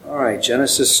right,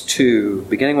 Genesis 2,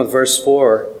 beginning with verse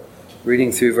 4, reading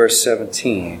through verse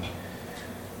 17.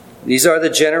 These are the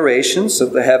generations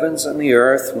of the heavens and the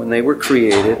earth when they were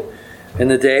created, in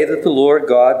the day that the Lord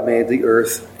God made the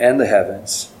earth and the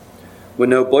heavens, when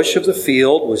no bush of the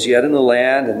field was yet in the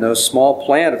land, and no small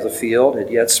plant of the field had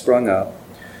yet sprung up.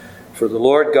 For the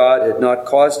Lord God had not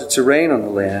caused it to rain on the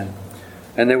land,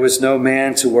 and there was no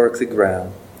man to work the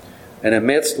ground. And a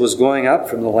mist was going up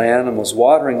from the land, and was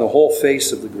watering the whole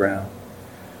face of the ground.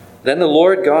 Then the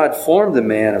Lord God formed the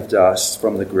man of dust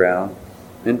from the ground,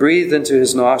 and breathed into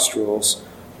his nostrils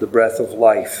the breath of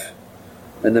life.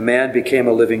 And the man became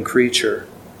a living creature.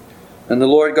 And the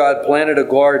Lord God planted a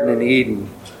garden in Eden,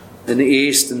 in the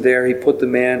east, and there he put the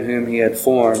man whom he had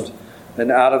formed.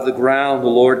 And out of the ground the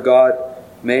Lord God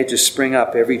made to spring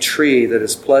up every tree that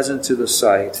is pleasant to the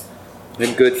sight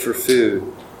and good for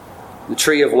food. The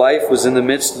tree of life was in the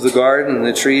midst of the garden, and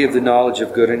the tree of the knowledge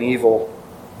of good and evil.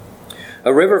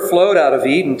 A river flowed out of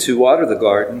Eden to water the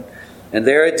garden, and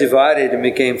there it divided and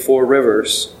became 4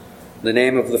 rivers. The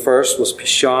name of the first was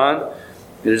Pishon.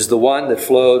 It is the one that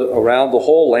flowed around the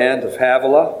whole land of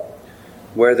Havilah,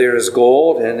 where there is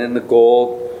gold, and the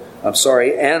gold of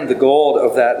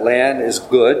that land is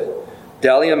good.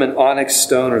 Bdellium and onyx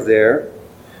stone are there.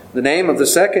 The name of the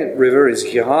second river is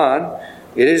Gihon.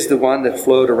 It is the one that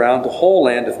flowed around the whole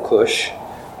land of Cush.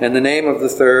 And the name of the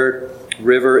third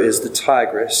river is the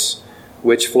Tigris,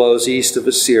 which flows east of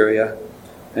Assyria.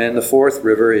 And the fourth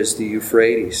river is the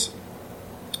Euphrates.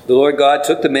 The Lord God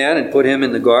took the man and put him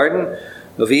in the garden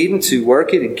of Eden to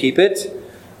work it and keep it.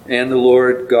 And the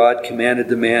Lord God commanded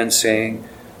the man, saying,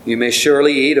 You may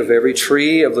surely eat of every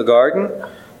tree of the garden,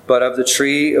 but of the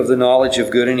tree of the knowledge of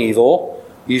good and evil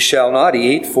you shall not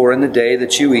eat, for in the day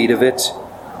that you eat of it,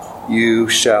 you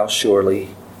shall surely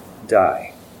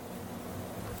die.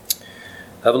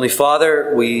 Heavenly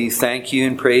Father, we thank you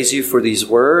and praise you for these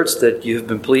words that you have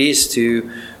been pleased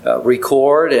to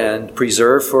record and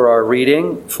preserve for our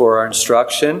reading, for our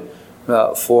instruction,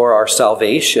 for our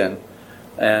salvation.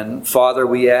 And Father,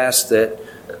 we ask that,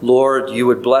 Lord, you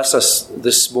would bless us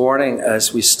this morning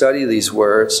as we study these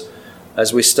words,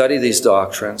 as we study these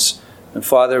doctrines. And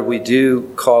Father, we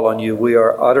do call on you. We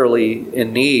are utterly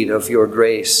in need of your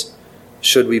grace.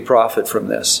 Should we profit from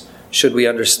this? Should we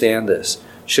understand this?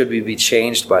 Should we be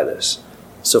changed by this?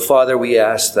 So Father, we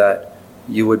ask that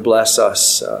you would bless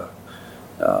us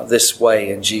this way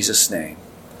in Jesus' name.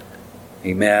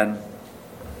 Amen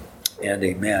and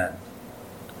amen.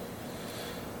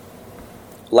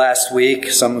 Last week,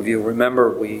 some of you remember,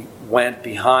 we went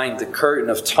behind the curtain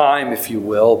of time, if you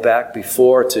will, back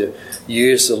before, to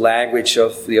use the language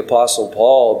of the Apostle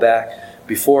Paul, back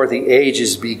before the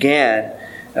ages began.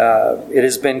 It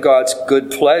has been God's good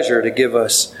pleasure to give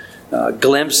us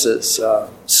glimpses,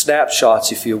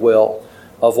 snapshots, if you will,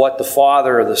 of what the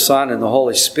Father, the Son, and the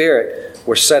Holy Spirit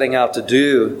were setting out to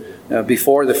do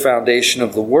before the foundation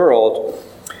of the world.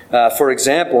 For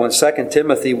example, in 2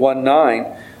 Timothy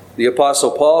 1:9, the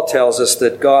Apostle Paul tells us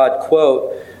that God,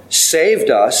 quote, saved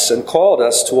us and called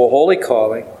us to a holy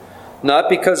calling, not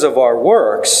because of our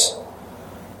works,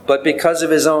 but because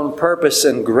of his own purpose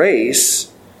and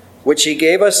grace, which he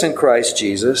gave us in Christ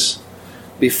Jesus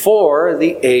before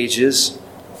the ages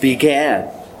began.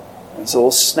 It's a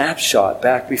little snapshot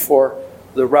back before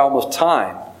the realm of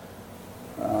time.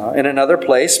 In another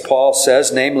place, Paul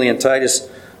says, namely in Titus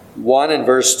 1 and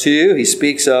verse 2, he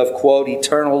speaks of, quote,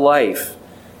 eternal life,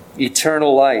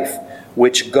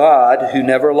 which God, who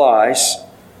never lies,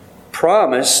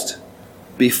 promised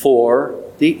before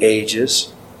the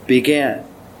ages began.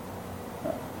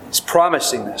 He's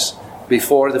promising this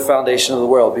before the foundation of the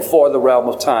world, before the realm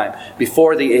of time,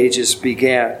 before the ages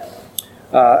began.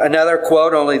 Another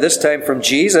quote, only this time from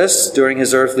Jesus during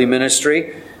his earthly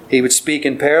ministry. He would speak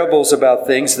in parables about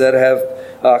things that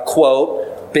have,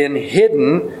 quote, been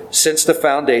hidden since the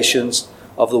foundations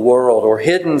of the world, or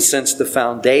hidden since the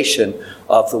foundation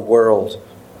of the world.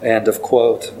 End of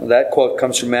quote. That quote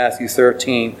comes from Matthew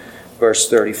 13, verse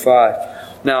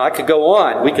 35. Now, I could go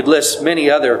on. We could list many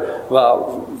other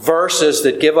verses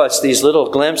that give us these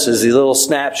little glimpses, these little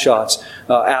snapshots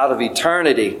out of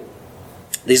eternity.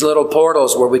 These little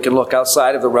portals where we can look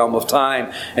outside of the realm of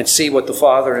time and see what the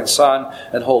Father and Son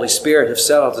and Holy Spirit have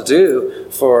set out to do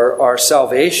for our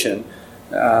salvation.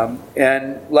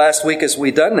 And last week as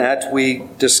we done that, we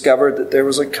discovered that there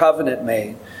was a covenant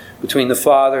made between the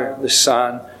Father, the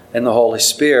Son, and the Holy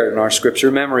Spirit. In our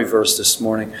scripture memory verse this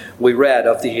morning, we read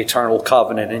of the eternal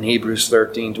covenant in Hebrews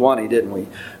 13:20, didn't we?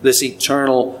 This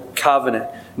eternal covenant,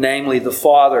 namely the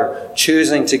Father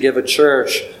choosing to give a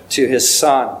church to His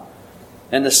Son,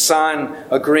 and the Son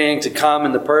agreeing to come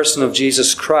in the person of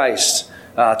Jesus Christ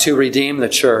to redeem the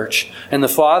church. And the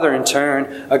Father, in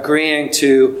turn, agreeing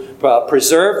to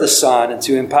preserve the Son and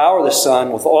to empower the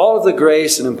Son with all of the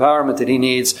grace and empowerment that he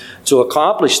needs to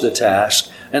accomplish the task.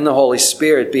 And the Holy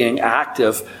Spirit being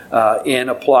active in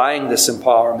applying this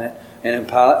empowerment and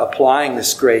applying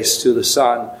this grace to the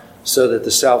Son so that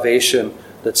the salvation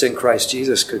that's in Christ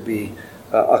Jesus could be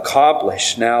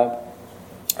accomplished. Now,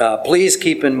 please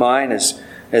keep in mind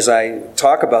as I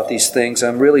talk about these things,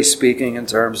 I'm really speaking in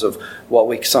terms of what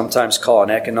we sometimes call an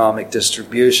economic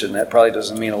distribution. That probably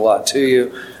doesn't mean a lot to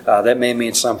you. That may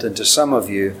mean something to some of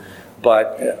you.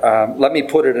 But let me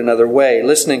put it another way.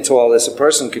 Listening to all this, a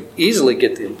person could easily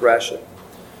get the impression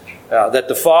that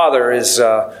the Father is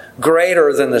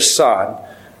greater than the Son,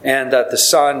 and that the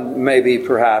Son maybe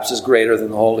perhaps is greater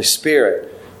than the Holy Spirit.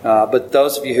 But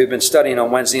those of you who've been studying on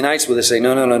Wednesday nights with us say,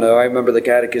 no. I remember the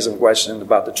Catechism question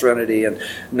about the Trinity, and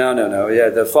no. Yeah,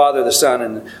 the Father, the Son,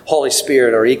 and the Holy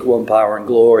Spirit are equal in power and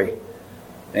glory.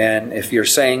 And if you're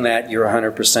saying that, you're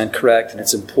 100% correct, and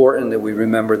it's important that we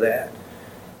remember that.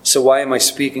 So why am I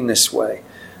speaking this way?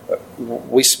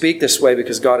 We speak this way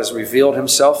because God has revealed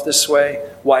himself this way.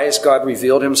 Why has God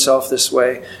revealed himself this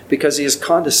way? Because he has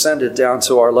condescended down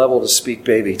to our level to speak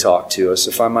baby talk to us,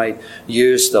 if I might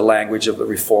use the language of the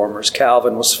Reformers.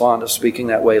 Calvin was fond of speaking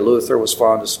that way. Luther was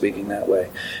fond of speaking that way.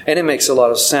 And it makes a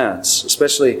lot of sense,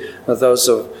 especially those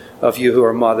of you who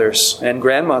are mothers and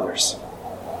grandmothers.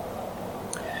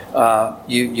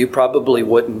 You probably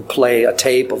wouldn't play a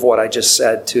tape of what I just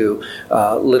said to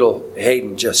little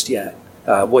Hayden just yet.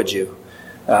 Would you?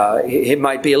 It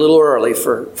might be a little early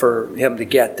for him to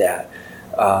get that.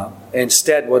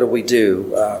 Instead, what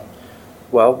do?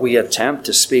 Well, we attempt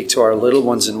to speak to our little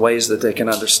ones in ways that they can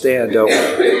understand, don't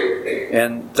we?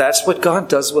 And that's what God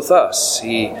does with us.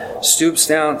 He stoops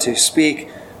down to speak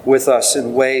with us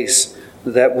in ways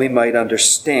that we might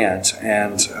understand.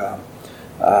 And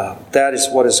that is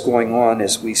what is going on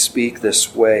as we speak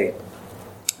this way.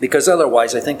 Because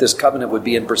otherwise, I think this covenant would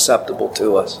be imperceptible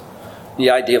to us. The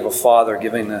idea of a father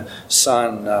giving the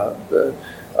son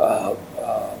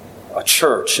a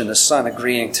church and the son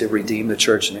agreeing to redeem the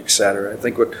church and etc. I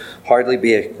think would hardly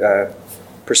be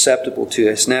perceptible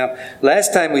to us. Now,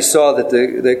 last time we saw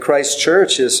that Christ's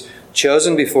church is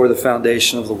chosen before the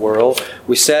foundation of the world.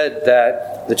 We said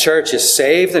that the church is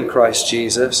saved in Christ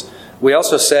Jesus. We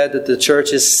also said that the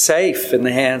church is safe in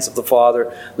the hands of the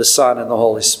Father, the Son, and the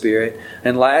Holy Spirit.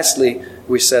 And lastly,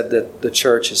 we said that the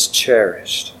church is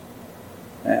cherished.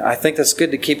 I think that's good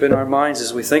to keep in our minds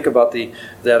as we think about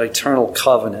that eternal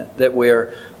covenant, that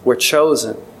we're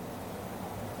chosen.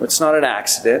 It's not an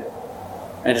accident,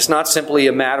 and it's not simply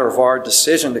a matter of our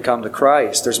decision to come to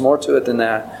Christ. There's more to it than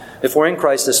that. If we're in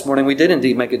Christ this morning, we did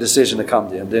indeed make a decision to come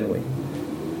to Him, didn't we?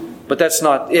 But that's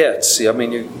not it. See, I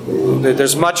mean,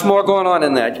 there's much more going on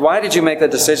in that. Why did you make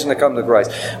that decision to come to Christ?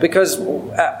 Because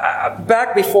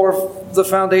back before the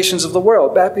foundations of the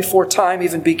world, back before time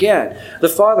even began, the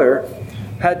Father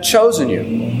had chosen you.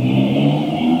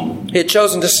 He had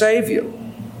chosen to save you.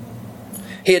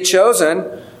 He had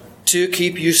chosen to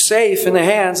keep you safe in the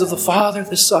hands of the Father,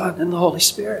 the Son, and the Holy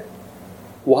Spirit.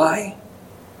 Why?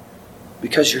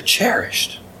 Because you're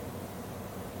cherished.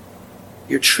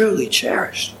 You're truly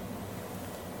cherished.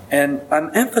 And I'm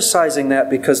emphasizing that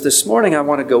because this morning I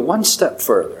want to go one step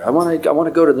further. I want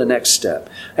to go to the next step.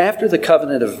 After the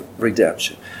covenant of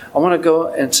redemption, I want to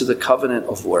go into the covenant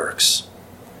of works.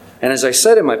 And as I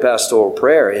said in my pastoral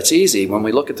prayer, it's easy when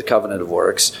we look at the covenant of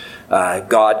works.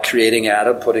 God creating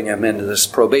Adam, putting him into this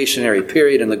probationary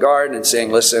period in the garden and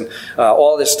saying, listen,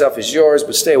 all this stuff is yours,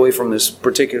 but stay away from this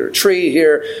particular tree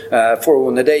here. For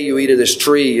when the day you eat of this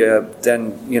tree,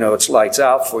 then, it's lights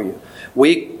out for you.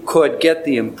 We could get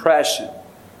the impression,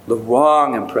 the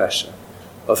wrong impression,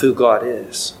 of who God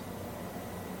is.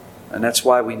 And that's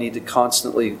why we need to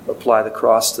constantly apply the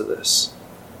cross to this.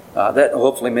 That will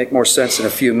hopefully make more sense in a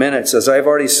few minutes. As I've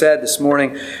already said this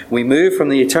morning, we move from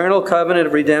the eternal covenant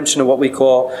of redemption to what we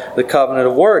call the covenant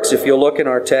of works. If you'll look in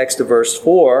our text to verse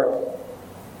 4,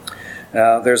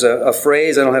 there's a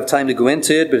phrase, I don't have time to go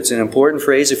into it, but it's an important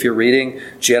phrase. If you're reading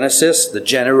Genesis, the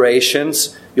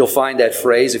generations, you'll find that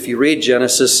phrase. If you read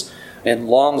Genesis in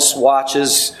long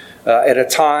swatches at a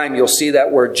time, you'll see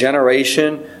that word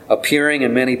generation appearing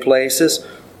in many places.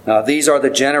 These are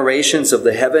the generations of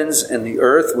the heavens and the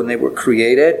earth when they were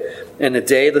created, in the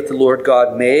day that the Lord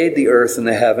God made the earth and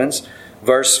the heavens.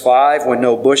 Verse 5, when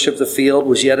no bush of the field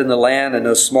was yet in the land, and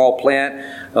no small plant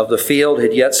of the field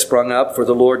had yet sprung up, for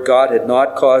the Lord God had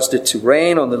not caused it to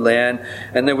rain on the land,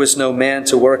 and there was no man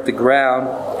to work the ground.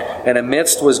 And a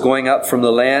mist was going up from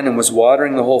the land, and was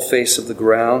watering the whole face of the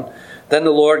ground. Then the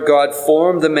Lord God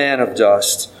formed the man of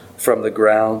dust from the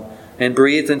ground, and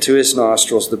breathed into his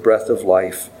nostrils the breath of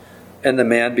life, and the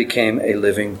man became a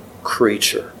living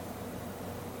creature.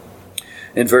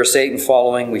 In verse 8 and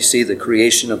following, we see the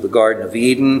creation of the Garden of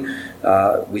Eden.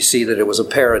 We see that it was a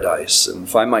paradise. And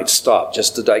if I might stop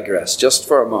just to digress just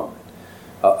for a moment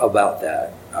about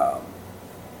that.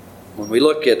 When we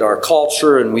look at our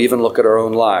culture and we even look at our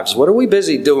own lives, what are we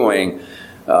busy doing?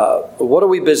 What are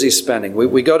we busy spending?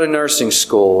 We go to nursing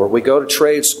school, or we go to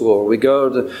trade school, or we go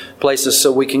to places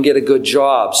so we can get a good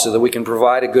job, so that we can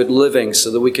provide a good living,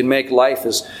 so that we can make life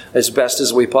as best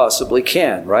as we possibly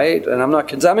can, right? And I'm not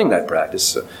condemning that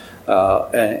practice.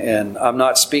 And I'm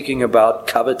not speaking about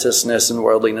covetousness and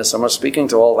worldliness. I'm not speaking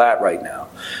to all that right now.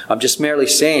 I'm just merely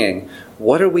saying,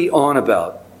 what are we on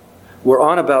about? We're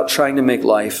on about trying to make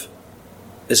life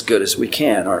as good as we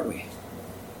can, aren't we?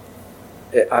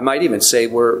 I might even say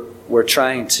we're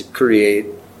trying to create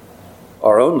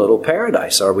our own little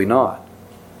paradise, are we not?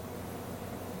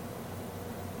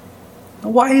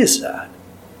 Now, why is that?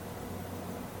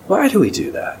 Why do we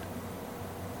do that?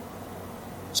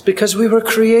 It's because we were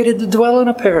created to dwell in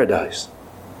a paradise.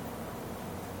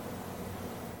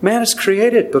 Man is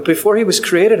created, but before he was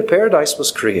created, a paradise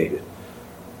was created.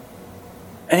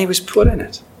 And he was put in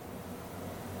it.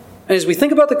 And as we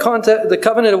think about the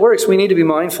covenant of works, we need to be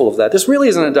mindful of that. This really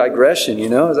isn't a digression, you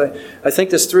know. As I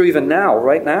think this through even now,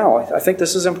 right now. I think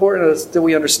this is important that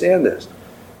we understand this.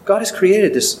 God has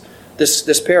created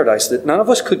this paradise that none of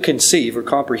us could conceive or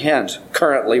comprehend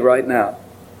currently right now.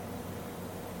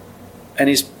 And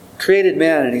he's created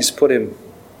man and he's put him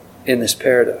in this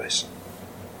paradise.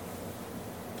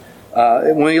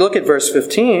 When we look at verse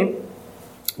 15,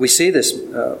 we see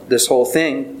this whole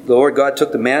thing. The Lord God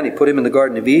took the man, he put him in the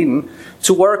Garden of Eden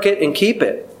to work it and keep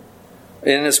it.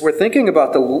 And as we're thinking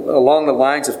about along the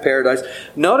lines of paradise,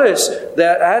 notice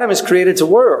that Adam is created to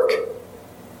work.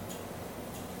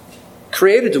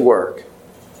 Created to work.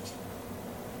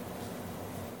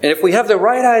 And if we have the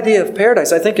right idea of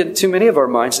paradise, I think in too many of our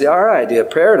minds, our idea of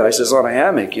paradise is on a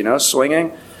hammock,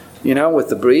 swinging, with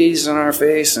the breeze in our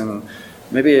face and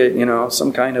maybe,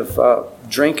 some kind of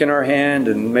drink in our hand,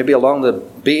 and maybe along the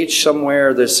beach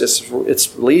somewhere.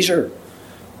 It's leisure.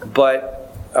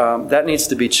 But that needs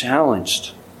to be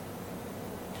challenged.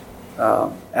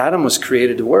 Adam was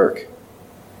created to work.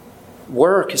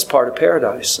 Work is part of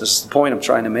paradise. This is the point I'm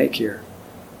trying to make here.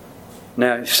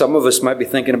 Now, some of us might be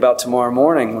thinking about tomorrow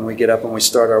morning when we get up and we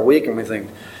start our week, and we think,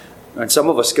 and some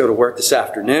of us go to work this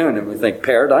afternoon and we think,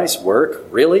 paradise, work,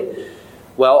 really?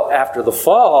 Well, after the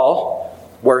fall,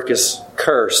 work is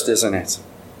cursed, isn't it?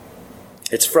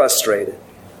 It's frustrated.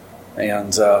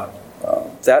 And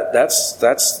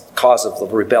that's cause of the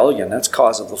rebellion. That's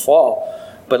cause of the fall.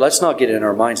 But let's not get in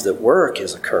our minds that work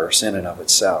is a curse in and of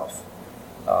itself.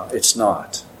 It's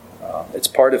not. It's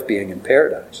part of being in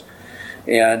paradise.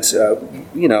 And,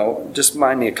 just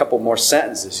mind me a couple more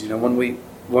sentences. When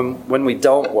we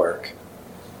don't work,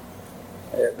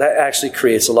 that actually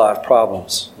creates a lot of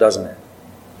problems, doesn't it?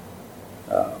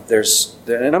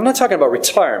 And I'm not talking about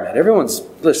retirement.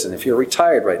 Listen, if you're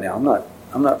retired right now,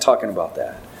 I'm not talking about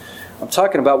that. I'm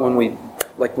talking about when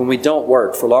we don't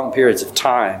work for long periods of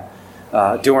time,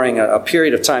 during a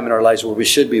period of time in our lives where we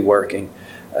should be working.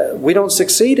 We don't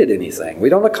succeed at anything. We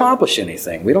don't accomplish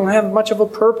anything. We don't have much of a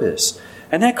purpose.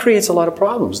 And that creates a lot of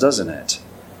problems, doesn't it?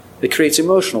 It creates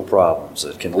emotional problems.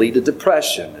 It can lead to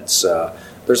depression.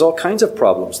 There's all kinds of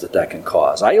problems that can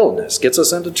cause. Idleness gets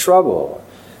us into trouble.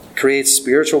 Creates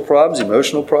spiritual problems,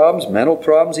 emotional problems, mental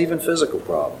problems, even physical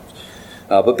problems.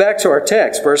 But back to our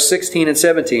text, verse 16 and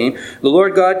 17. The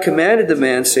Lord God commanded the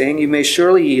man, saying, you may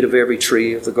surely eat of every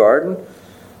tree of the garden,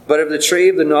 but of the tree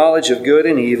of the knowledge of good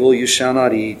and evil you shall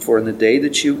not eat, for in the day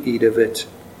that you eat of it,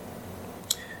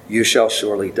 you shall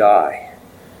surely die.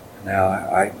 Now,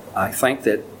 I think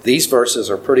that these verses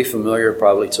are pretty familiar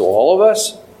probably to all of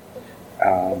us.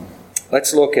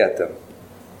 Let's look at them.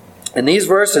 In these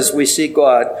verses, we see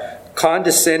God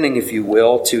condescending, if you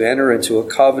will, to enter into a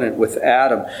covenant with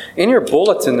Adam. In your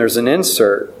bulletin, there's an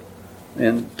insert.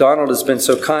 And Donald has been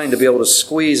so kind to be able to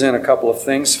squeeze in a couple of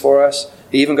things for us.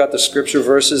 He even got the scripture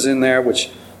verses in there, which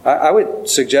I would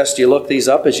suggest you look these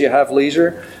up as you have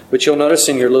leisure. But you'll notice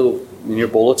in your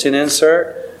bulletin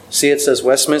insert, see it says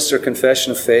Westminster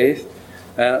Confession of Faith.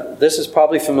 This is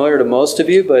probably familiar to most of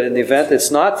you, but in the event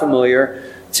it's not familiar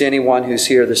to anyone who's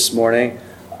here this morning,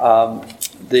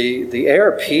 the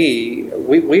ARP,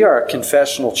 we are a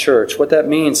confessional church. What that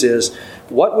means is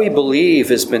what we believe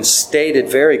has been stated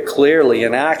very clearly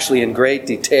and actually in great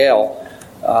detail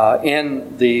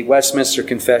in the Westminster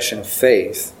Confession of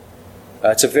Faith.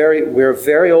 We're a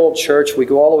very old church. We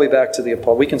go all the way back to the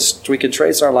apostles. We can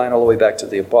trace our line all the way back to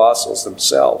the apostles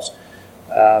themselves.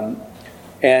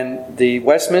 And the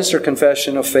Westminster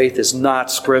Confession of Faith is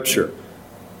not Scripture.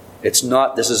 It's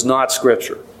not. This is not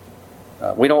Scripture.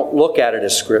 We don't look at it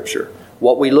as Scripture.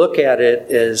 What we look at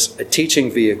it is a teaching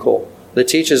vehicle that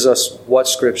teaches us what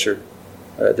Scripture,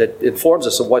 that informs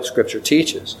us of what Scripture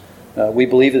teaches. We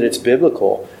believe that it's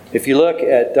biblical. If you look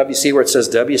at WC where it says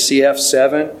WCF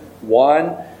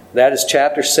 7:1, that is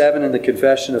chapter 7 in the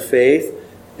Confession of Faith,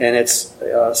 and it's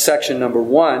section number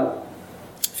 1.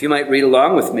 If you might read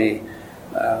along with me,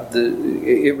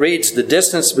 it reads, "The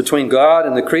distance between God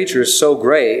and the creature is so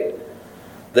great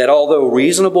that although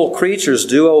reasonable creatures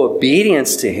do owe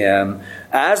obedience to Him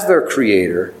as their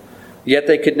Creator, yet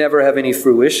they could never have any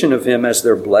fruition of Him as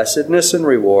their blessedness and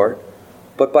reward,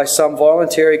 but by some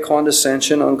voluntary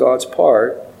condescension on God's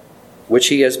part, which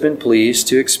He has been pleased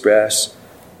to express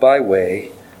by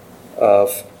way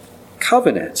of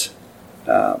covenant."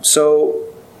 So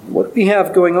what do we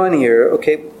have going on here?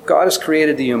 Okay, God has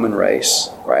created the human race,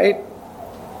 right?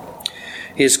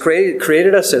 He has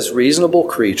created us as reasonable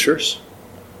creatures.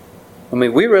 I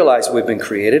mean, we realize we've been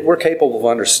created. We're capable of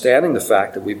understanding the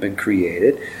fact that we've been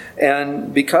created.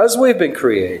 And because we've been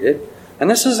created, and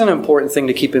this is an important thing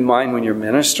to keep in mind when you're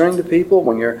ministering to people,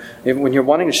 when you're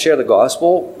wanting to share the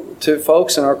gospel to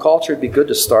folks in our culture, it'd be good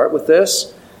to start with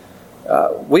this.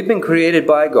 We've been created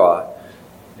by God.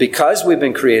 Because we've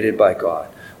been created by God,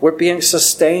 we're being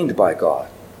sustained by God.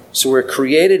 So we're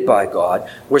created by God.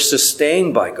 We're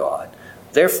sustained by God.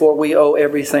 Therefore, we owe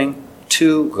everything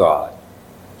to God.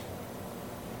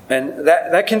 And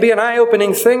that can be an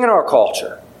eye-opening thing in our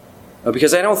culture.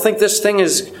 Because I don't think this thing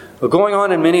is going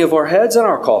on in many of our heads in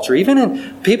our culture. Even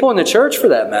in people in the church, for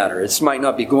that matter. It might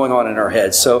not be going on in our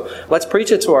heads. So let's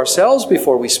preach it to ourselves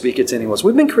before we speak it to anyone else.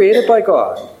 We've been created by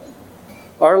God.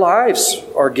 Our lives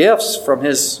are gifts from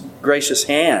His gracious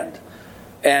hand.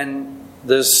 And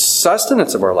the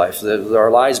sustenance of our life, our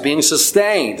lives being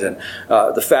sustained, and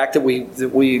the fact that we,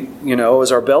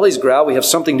 as our bellies growl, we have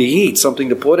something to eat, something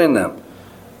to put in them.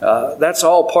 That's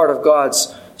all part of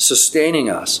God's sustaining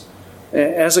us.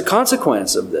 As a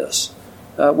consequence of this,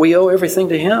 we owe everything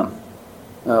to Him.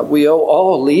 We owe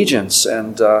all allegiance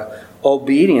and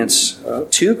obedience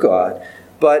to God.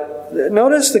 But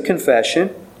notice the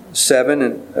confession,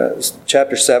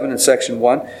 chapter 7 and section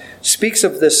 1, speaks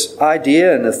of this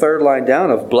idea in the third line down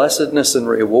of blessedness and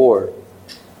reward.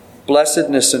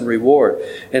 Blessedness and reward.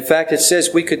 In fact, it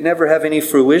says we could never have any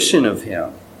fruition of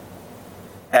Him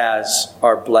as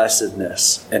our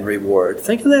blessedness and reward.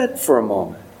 Think of that for a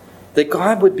moment. That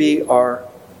God would be our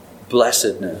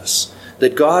blessedness.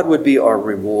 That God would be our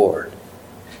reward.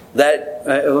 That,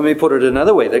 let me put it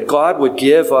another way, that God would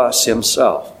give us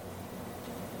Himself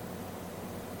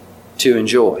to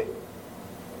enjoy.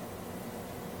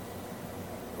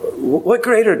 What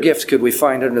greater gift could we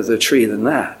find under the tree than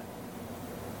that?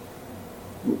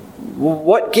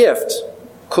 What gift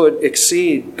could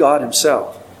exceed God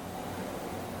Himself?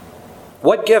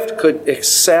 What gift could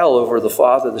excel over the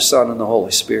Father, the Son, and the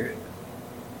Holy Spirit?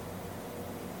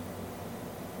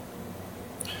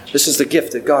 This is the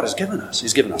gift that God has given us.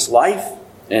 He's given us life.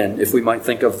 And if we might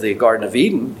think of the Garden of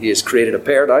Eden, He has created a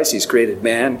paradise. He's created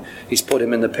man. He's put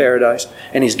him in the paradise.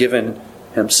 And He's given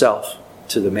Himself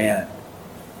to the man.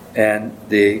 And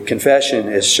the confession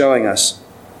is showing us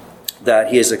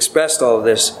that He has expressed all of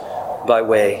this by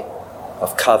way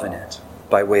of covenant.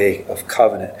 By way of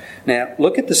covenant. Now,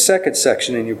 look at the second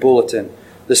section in your bulletin,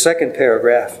 the second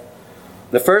paragraph.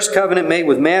 The first covenant made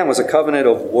with man was a covenant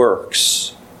of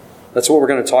works. That's what we're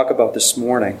going to talk about this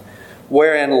morning.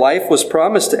 Wherein life was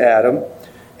promised to Adam,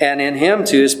 and in him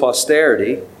to his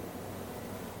posterity,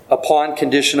 upon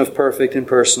condition of perfect and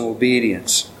personal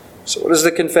obedience. So what is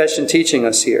the confession teaching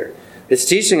us here? It's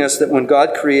teaching us that when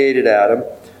God created Adam,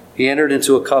 He entered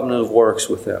into a covenant of works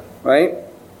with him, right?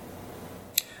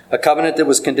 A covenant that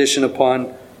was conditioned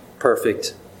upon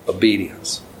perfect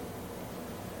obedience.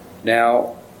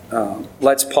 Now,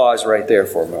 let's pause right there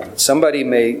for a moment. Some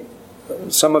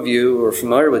of you who are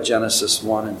familiar with Genesis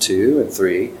 1 and 2 and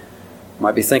 3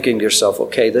 might be thinking to yourself,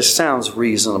 okay, this sounds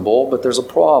reasonable, but there's a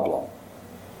problem.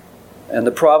 And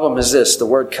the problem is this: the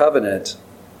word covenant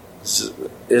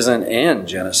isn't in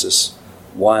Genesis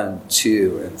 1,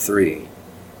 2, and 3.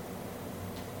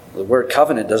 The word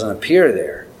covenant doesn't appear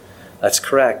there. That's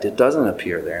correct. It doesn't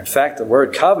appear there. In fact, the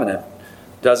word covenant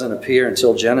doesn't appear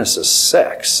until Genesis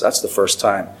 6. That's the first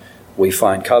time we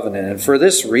find covenant. And for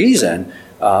this reason,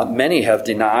 many have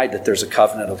denied that there's a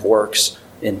covenant of works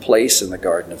in place in the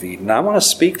Garden of Eden. I want to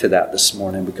speak to that this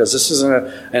morning because this is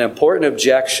an important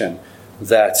objection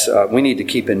that we need to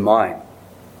keep in mind.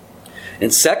 In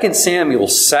 2 Samuel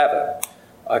 7,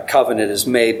 a covenant is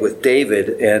made with David.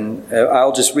 And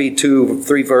I'll just read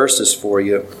 3 verses for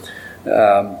you.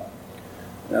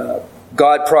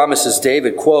 God promises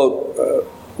David, quote,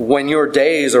 when your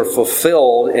days are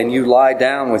fulfilled and you lie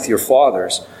down with your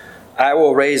fathers, I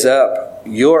will raise up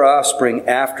your offspring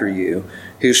after you,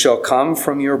 who shall come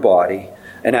from your body,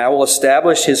 and I will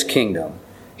establish his kingdom.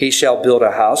 He shall build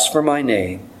a house for my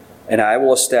name, and I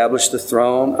will establish the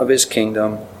throne of his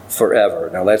kingdom forever.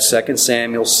 Now that's 2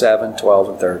 Samuel 7, 12,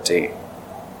 and 13.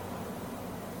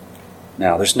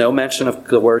 Now there's no mention of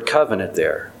the word covenant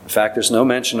there. In fact, there's no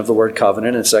mention of the word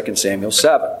covenant in 2 Samuel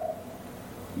 7.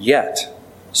 Yet,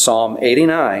 Psalm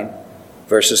 89,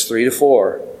 verses 3 to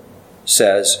 4,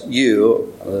 says,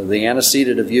 you, the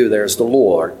antecedent of you there is the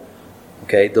Lord.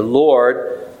 Okay, the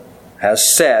Lord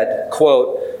has said,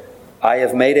 quote, I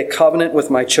have made a covenant with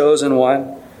my chosen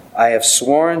one. I have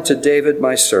sworn to David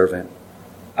my servant.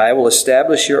 I will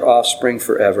establish your offspring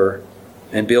forever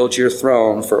and build your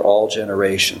throne for all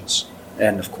generations.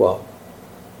 End of quote.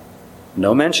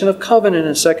 No mention of covenant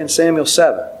in 2 Samuel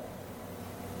 7.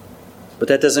 But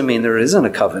that doesn't mean there isn't a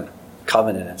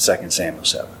covenant in 2 Samuel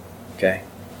 7. Okay?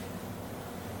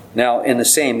 Now, in the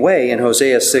same way, in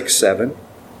Hosea 6, 7,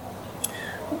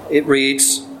 it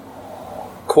reads,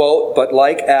 quote, but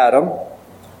like Adam,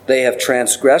 they have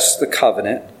transgressed the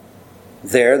covenant.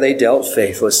 There they dealt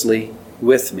faithlessly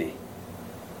with me.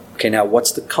 Okay, now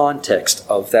what's the context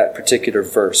of that particular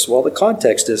verse? Well, the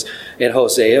context is in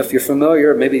Hosea. If you're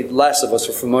familiar, maybe less of us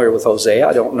are familiar with Hosea,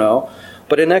 I don't know.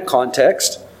 But in that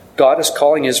context, God is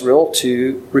calling Israel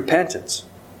to repentance.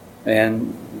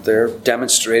 And they're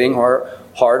demonstrating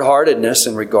hard-heartedness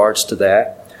in regards to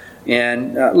that.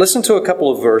 And listen to a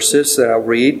couple of verses that I'll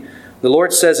read. The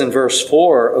Lord says in verse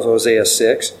 4 of Hosea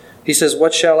 6, He says,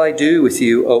 what shall I do with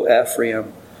you, O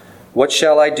Ephraim? What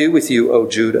shall I do with you, O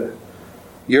Judah?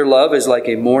 Your love is like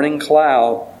a morning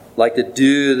cloud, like the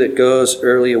dew that goes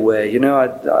early away. You know,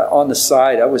 on the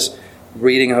side, I was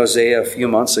reading Hosea a few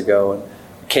months ago and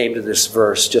came to this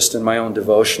verse just in my own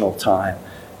devotional time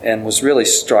and was really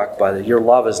struck by that. Your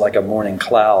love is like a morning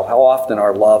cloud. How often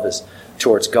our love is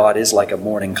towards God is like a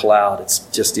morning cloud. It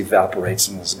just evaporates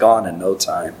and is gone in no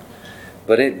time.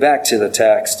 But back to the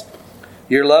text.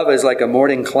 Your love is like a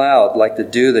morning cloud, like the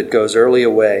dew that goes early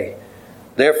away.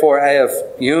 Therefore I have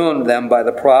hewn them by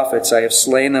the prophets. I have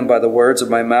slain them by the words of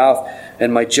my mouth,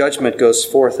 and my judgment goes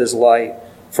forth as light.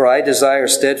 For I desire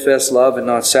steadfast love and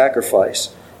not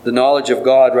sacrifice, the knowledge of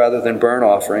God rather than burnt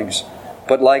offerings.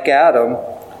 But like Adam,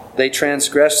 they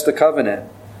transgressed the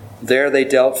covenant. There they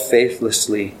dealt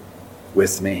faithlessly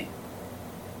with me.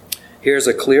 Here's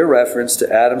a clear reference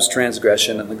to Adam's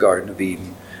transgression in the Garden of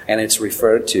Eden, and it's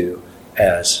referred to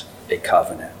as a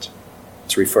covenant.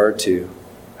 It's referred to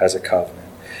as a covenant.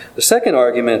 The second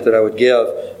argument that I would give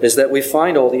is that we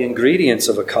find all the ingredients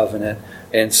of a covenant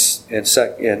in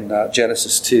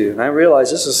Genesis 2. And I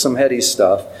realize this is some heady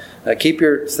stuff. Keep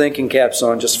your thinking caps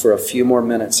on just for a few more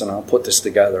minutes and I'll put this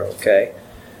together, okay?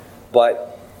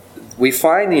 But we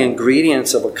find the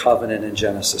ingredients of a covenant in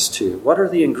Genesis 2. What are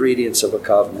the ingredients of a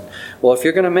covenant? Well, if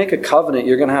you're going to make a covenant,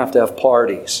 you're going to have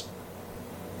parties.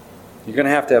 You're going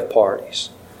to have parties.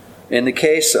 In the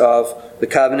case of the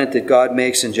covenant that God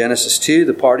makes in Genesis 2,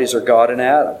 the parties are God and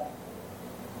Adam.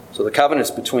 So the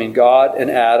covenant's between God and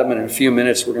Adam, and in a few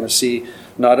minutes we're going to see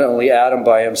not only Adam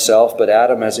by himself, but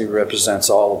Adam as he represents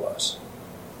all of us.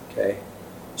 Okay?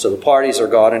 So the parties are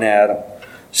God and Adam.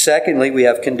 Secondly, we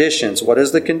have conditions. What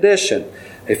is the condition?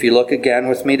 If you look again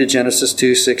with me to Genesis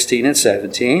 2, 16 and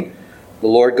 17, the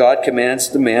Lord God commands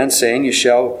the man, saying, you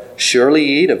shall surely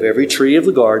eat of every tree of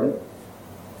the garden,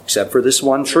 except for this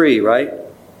one tree, right?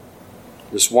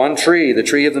 This one tree, the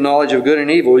tree of the knowledge of good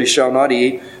and evil, you shall not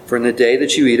eat, for in the day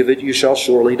that you eat of it, you shall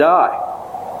surely die.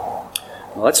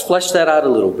 Now, let's flesh that out a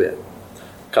little bit.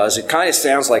 Because it kind of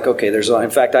sounds like, okay, in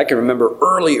fact, I can remember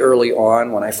early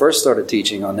on when I first started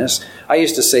teaching on this, I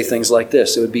used to say things like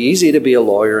this. It would be easy to be a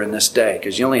lawyer in this day,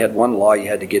 because you only had one law you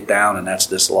had to get down, and that's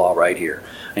this law right here.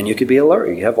 And you could be a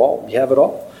lawyer. You have it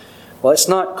all. Well, it's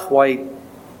not quite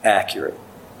accurate.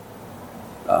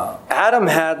 Adam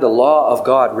had the law of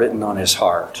God written on his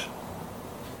heart.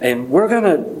 And we're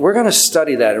gonna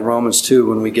study that in Romans 2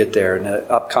 when we get there in the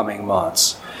upcoming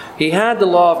months. He had the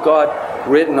law of God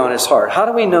written on his heart. How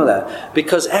do we know that?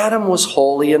 Because Adam was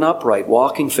holy and upright,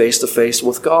 walking face to face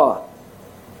with God.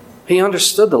 He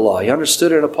understood the law. He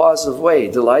understood it in a positive way.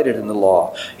 He delighted in the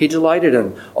law. He delighted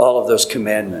in all of those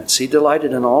commandments. He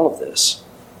delighted in all of this.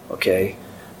 Okay?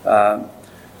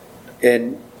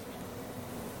 And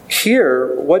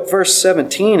here, what verse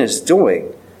 17 is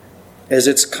doing is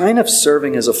it's kind of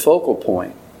serving as a focal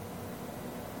point.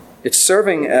 It's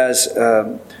serving as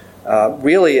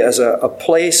really as a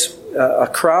place, a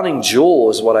crowning jewel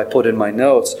is what I put in my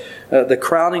notes. The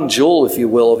crowning jewel, if you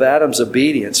will, of Adam's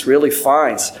obedience really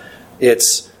finds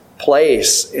its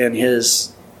place in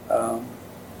his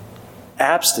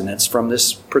abstinence from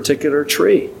this particular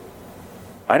tree.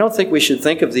 I don't think we should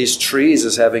think of these trees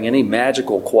as having any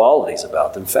magical qualities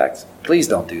about them. In fact, please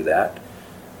don't do that.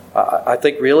 I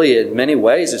think really in many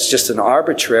ways it's just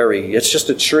it's just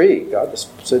a tree. God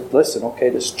just said, listen, okay,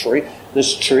 this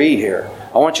tree here,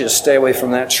 I want you to stay away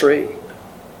from that tree.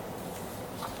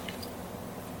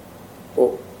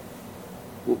 Well,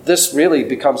 this really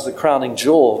becomes the crowning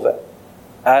jewel of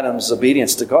Adam's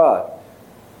obedience to God.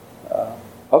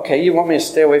 Okay, you want me to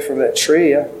stay away from that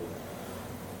tree?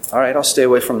 All right, I'll stay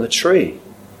away from the tree.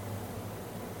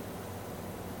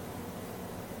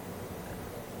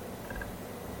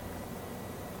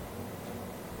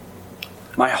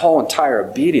 My whole entire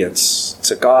obedience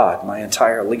to God, my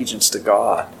entire allegiance to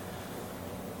God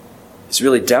is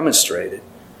really demonstrated.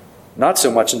 Not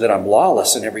so much that I'm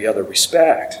lawless in every other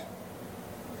respect,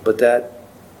 but that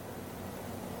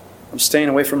I'm staying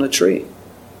away from the tree.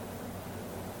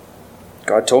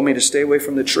 God told me to stay away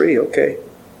from the tree. Okay,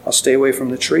 I'll stay away from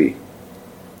the tree.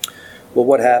 Well,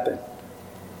 what happened?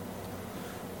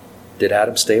 Did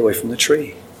Adam stay away from the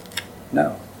tree?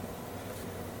 No.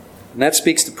 And that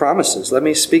speaks to promises. Let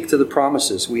me speak to the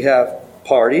promises. We have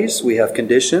parties, we have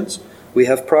conditions, we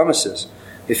have promises.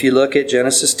 If you look at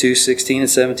Genesis 2:16 and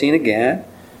 17 again,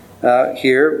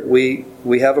 here we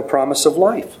have a promise of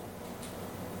life.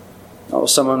 Oh,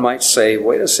 someone might say,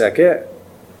 wait a second,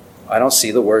 I don't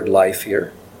see the word life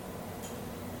here.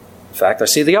 In fact, I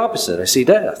see the opposite. I see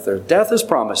death. Death is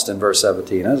promised in verse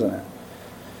 17, isn't it?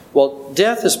 Well,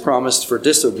 death is promised for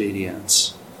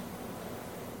disobedience.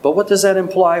 But what does that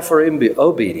imply for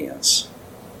obedience?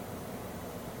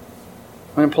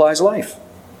 It implies life.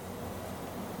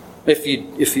 If you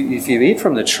eat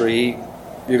from the tree,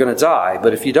 you're going to die.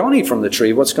 But if you don't eat from the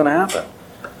tree, what's going to happen?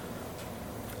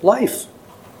 Life.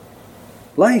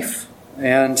 Life.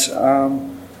 And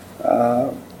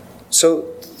so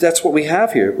that's what we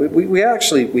have here. We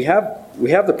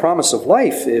have the promise of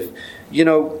life.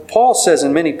 Paul says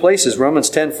in many places,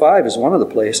 Romans 10:5 is one of the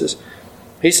places.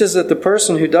 He says that the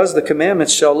person who does the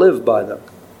commandments shall live by them.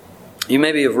 You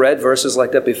maybe have read verses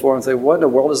like that before and say, what in the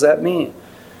world does that mean?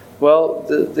 Well,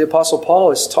 the Apostle Paul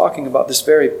is talking about this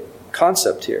very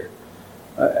concept here.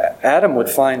 Adam would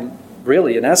find,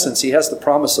 really, in essence, he has the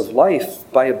promise of life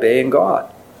by obeying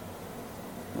God.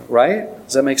 Right?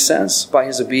 Does that make sense? By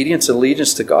his obedience and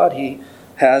allegiance to God, he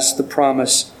has the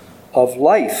promise of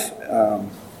life.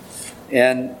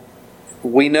 And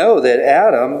we know that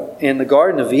Adam in the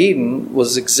Garden of Eden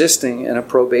was existing in a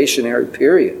probationary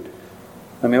period.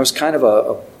 I mean, it was kind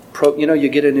of you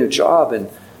get a new job and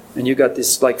you got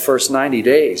this first 90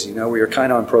 days, where you're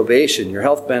kind of on probation. Your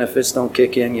health benefits don't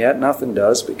kick in yet. Nothing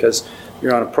does because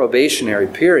you're on a probationary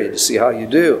period to see how you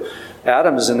do.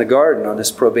 Adam is in the garden on this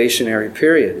probationary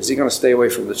period. Is he going to stay away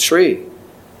from the tree?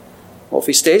 Well, if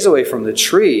he stays away from the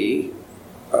tree,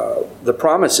 the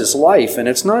promise is life, and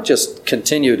it's not just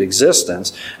continued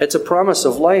existence. It's a promise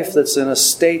of life that's in a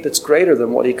state that's greater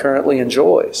than what he currently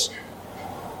enjoys.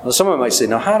 Well, someone might say,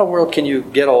 now how in the world can you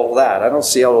get all of that? I don't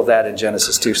see all of that in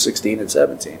Genesis 2:16 and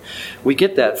 17. We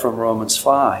get that from Romans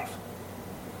 5.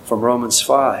 From Romans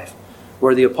 5,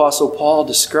 where the Apostle Paul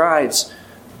describes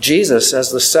Jesus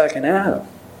as the second Adam.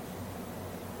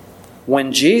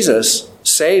 When Jesus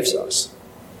saves us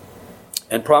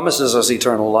and promises us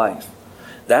eternal life,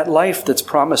 that life that's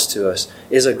promised to us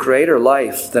is a greater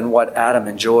life than what Adam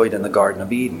enjoyed in the Garden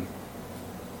of Eden.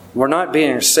 We're not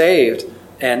being saved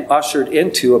and ushered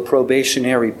into a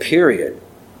probationary period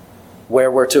where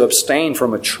we're to abstain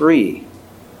from a tree.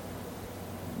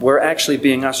 We're actually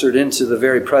being ushered into the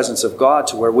very presence of God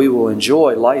to where we will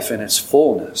enjoy life in its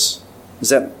fullness. Does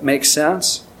that make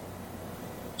sense?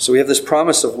 So we have this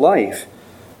promise of life.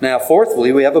 Now,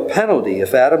 fourthly, we have a penalty.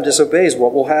 If Adam disobeys,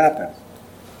 what will happen?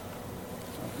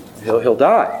 He'll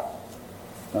die.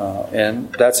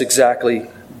 And that's exactly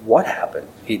what happened.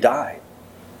 He died.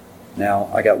 Now,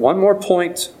 I got one more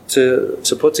point to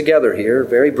put together here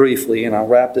very briefly, and I'll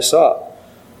wrap this up.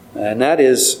 And that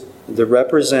is the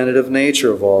representative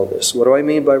nature of all this. What do I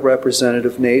mean by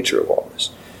representative nature of all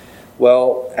this?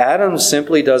 Well, Adam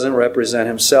simply doesn't represent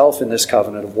himself in this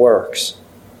covenant of works.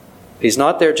 He's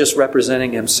not there just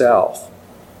representing himself.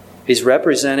 He's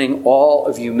representing all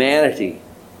of humanity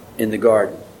in the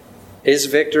garden. His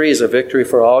victory is a victory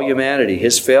for all humanity.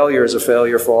 His failure is a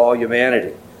failure for all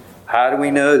humanity. How do we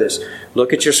know this?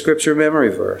 Look at your scripture memory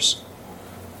verse.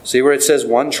 See where it says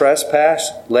one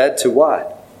trespass led to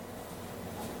what?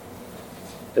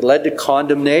 It led to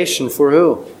condemnation for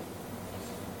who?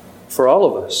 For all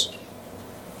of us.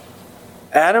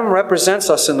 Adam represents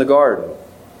us in the garden.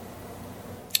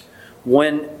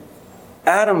 When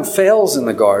Adam fails in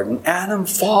the garden, Adam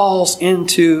falls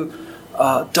into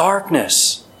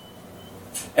darkness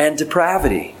and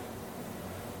depravity.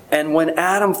 And when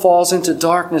Adam falls into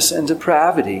darkness and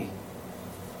depravity,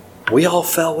 we all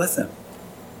fell with him.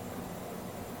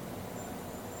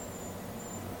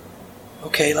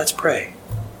 Okay, let's pray.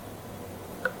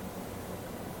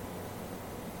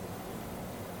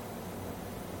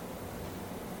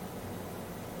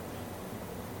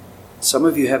 Some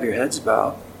of you have your heads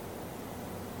bowed.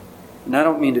 And I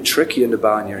don't mean to trick you into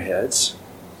bowing your heads.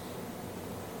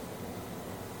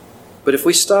 But if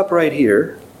we stop right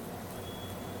here,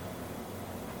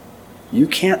 you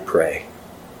can't pray.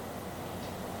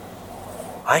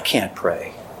 I can't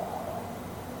pray.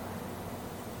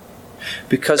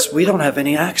 Because we don't have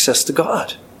any access to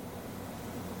God.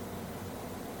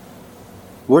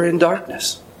 We're in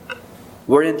darkness.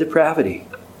 We're in depravity.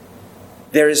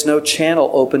 There is no channel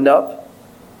opened up.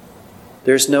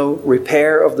 There's no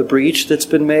repair of the breach that's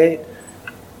been made.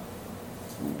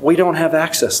 We don't have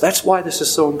access. That's why this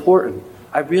is so important.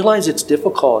 I realize it's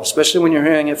difficult, especially when you're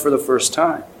hearing it for the first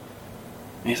time.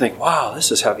 And you think, wow,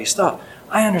 this is heavy stuff.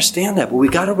 I understand that, but we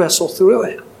got to wrestle through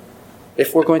it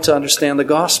if we're going to understand the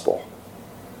gospel.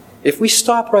 If we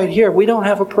stop right here, we don't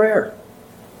have a prayer.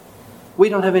 We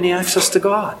don't have any access to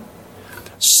God.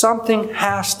 Something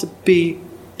has to be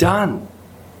done.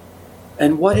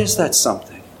 And what is that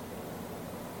something?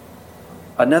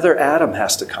 Another Adam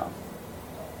has to come.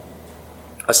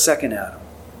 A second Adam.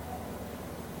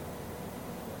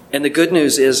 And the good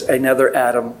news is another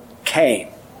Adam came.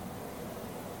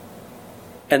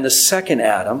 And the second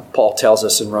Adam, Paul tells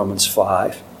us in Romans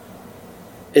 5,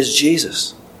 is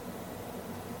Jesus.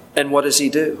 And what does he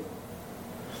do?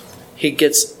 He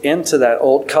gets into that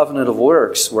old covenant of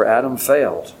works where Adam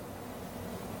failed.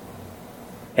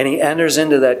 And he enters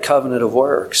into that covenant of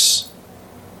works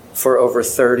for over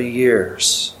 30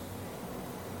 years.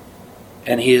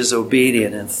 And he is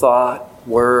obedient in thought,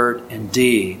 word, and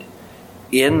deed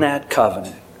in that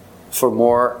covenant for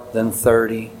more than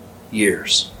 30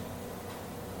 years.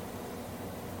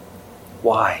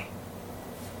 Why?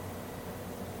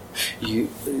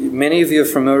 Many of you are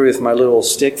familiar with my little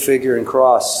stick figure and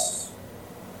cross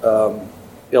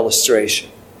illustration.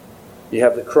 You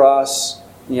have the cross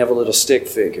and you have a little stick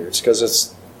figure. It's because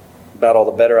it's about all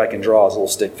the better I can draw is little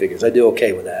stick figures. I do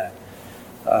okay with that.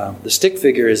 The stick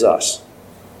figure is us.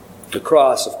 The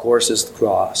cross, of course, is the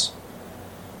cross.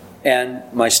 And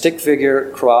my stick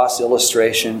figure cross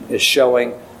illustration is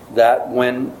showing that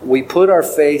when we put our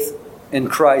faith in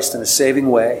Christ in a saving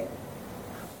way,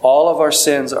 all of our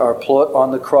sins are put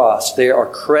on the cross. They are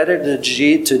credited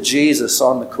to Jesus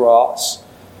on the cross.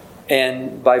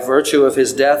 And by virtue of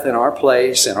his death in our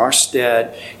place, in our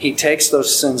stead, he takes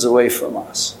those sins away from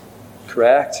us.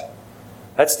 Correct?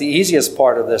 That's the easiest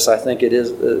part of this, I think it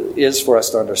is for us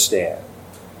to understand.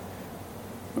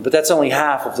 But that's only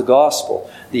half of the gospel.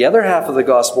 The other half of the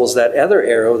gospel is that other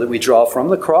arrow that we draw from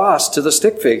the cross to the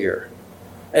stick figure.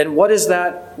 And what is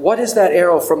that? What is that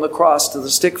arrow from the cross to the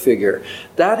stick figure?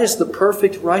 That is the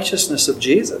perfect righteousness of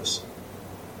Jesus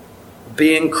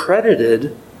being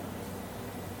credited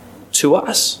to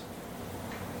us.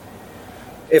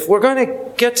 If we're going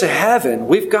to get to heaven,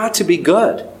 we've got to be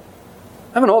good.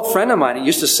 I have an old friend of mine who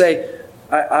used to say,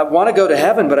 I want to go to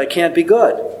heaven, but I can't be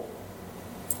good.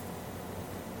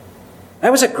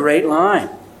 That was a great line.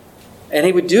 And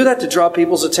he would do that to draw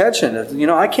people's attention.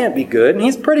 I can't be good. And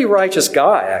he's a pretty righteous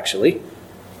guy, actually.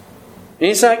 And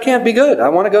he said, I can't be good. I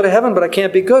want to go to heaven, but I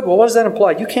can't be good. Well, what does that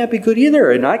imply? You can't be good either,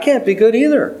 and I can't be good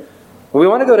either. Well, we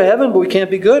want to go to heaven, but we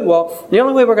can't be good. Well, the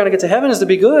only way we're going to get to heaven is to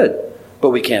be good.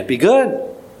 But we can't be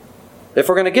good. If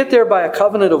we're going to get there by a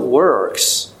covenant of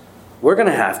works, we're going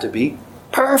to have to be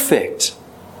perfect.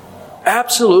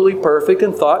 Absolutely perfect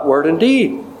in thought, word, and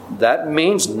deed. That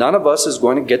means none of us is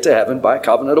going to get to heaven by a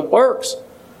covenant of works.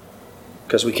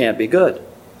 Because we can't be good.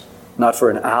 Not for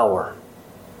an hour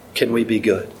can we be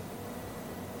good.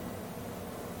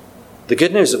 The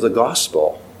good news of the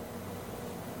gospel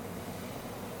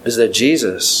is that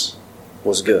Jesus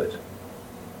was good.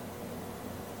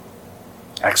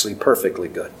 Actually, perfectly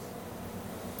good.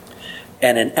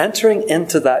 And in entering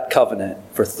into that covenant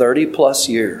for 30 plus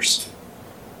years,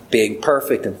 being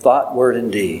perfect in thought, word,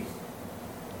 and deed,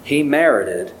 he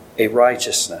merited a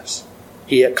righteousness.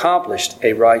 He accomplished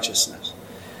a righteousness.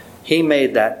 He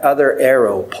made that other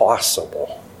arrow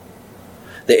possible.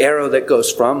 The arrow that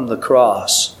goes from the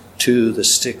cross to the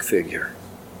stick figure.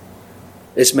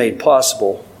 It's made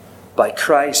possible by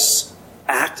Christ's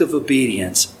act of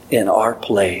obedience in our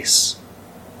place.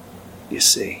 You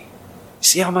see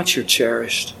how much you're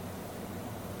cherished?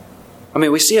 I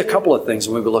mean, we see a couple of things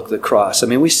when we look at the cross. I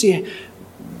mean, we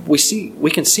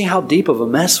can see how deep of a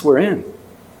mess we're in.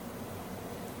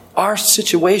 Our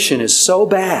situation is so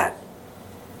bad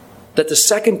that the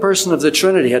second person of the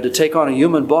Trinity had to take on a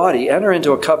human body, enter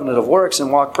into a covenant of works,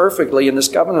 and walk perfectly in this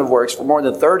covenant of works for more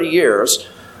than 30 years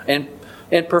in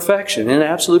perfection, in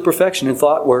absolute perfection in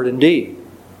thought, word, and deed,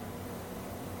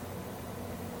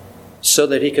 so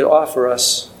that He could offer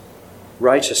us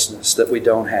righteousness that we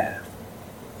don't have.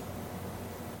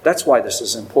 That's why this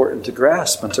is important to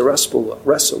grasp and to wrestle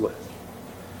with.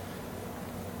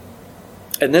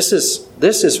 And this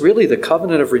is really the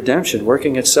covenant of redemption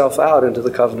working itself out into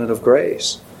the covenant of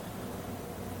grace.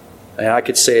 And I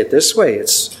could say it this way,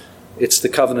 it's the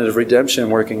covenant of redemption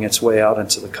working its way out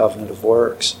into the covenant of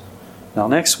works. Now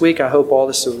next week I hope all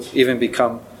this will even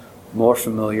become more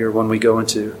familiar when we go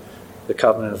into the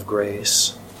covenant of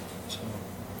grace. So,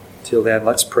 till then,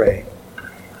 let's pray.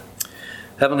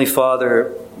 Heavenly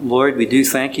Father, Lord, we do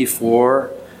thank You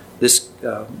for this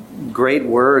great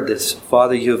word that,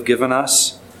 Father, You have given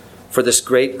us, for this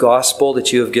great gospel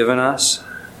that You have given us.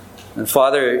 And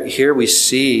Father, here we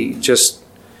see just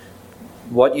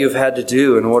what You've had to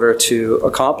do in order to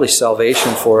accomplish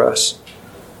salvation for us.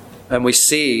 And we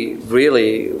see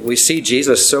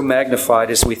Jesus so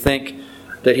magnified as we think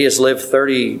that He has lived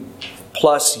 30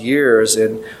 plus years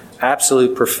in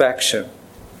absolute perfection,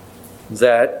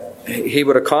 that He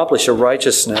would accomplish a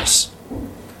righteousness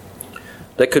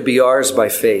that could be ours by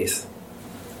faith.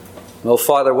 Oh,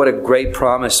 Father, what a great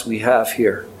promise we have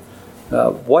here.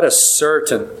 What a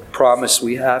certain promise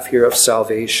we have here of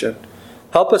salvation.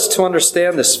 Help us to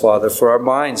understand this, Father, for our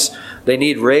minds, they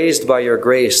need raised by Your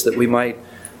grace that we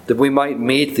might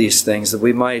meet these things, that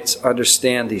we might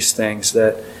understand these things,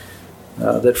 that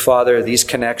Father, these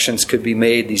connections could be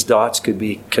made, these dots could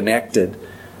be connected.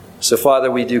 So, Father,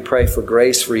 we do pray for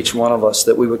grace for each one of us,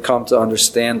 that we would come to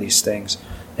understand these things.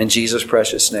 In Jesus'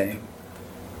 precious name,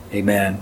 amen.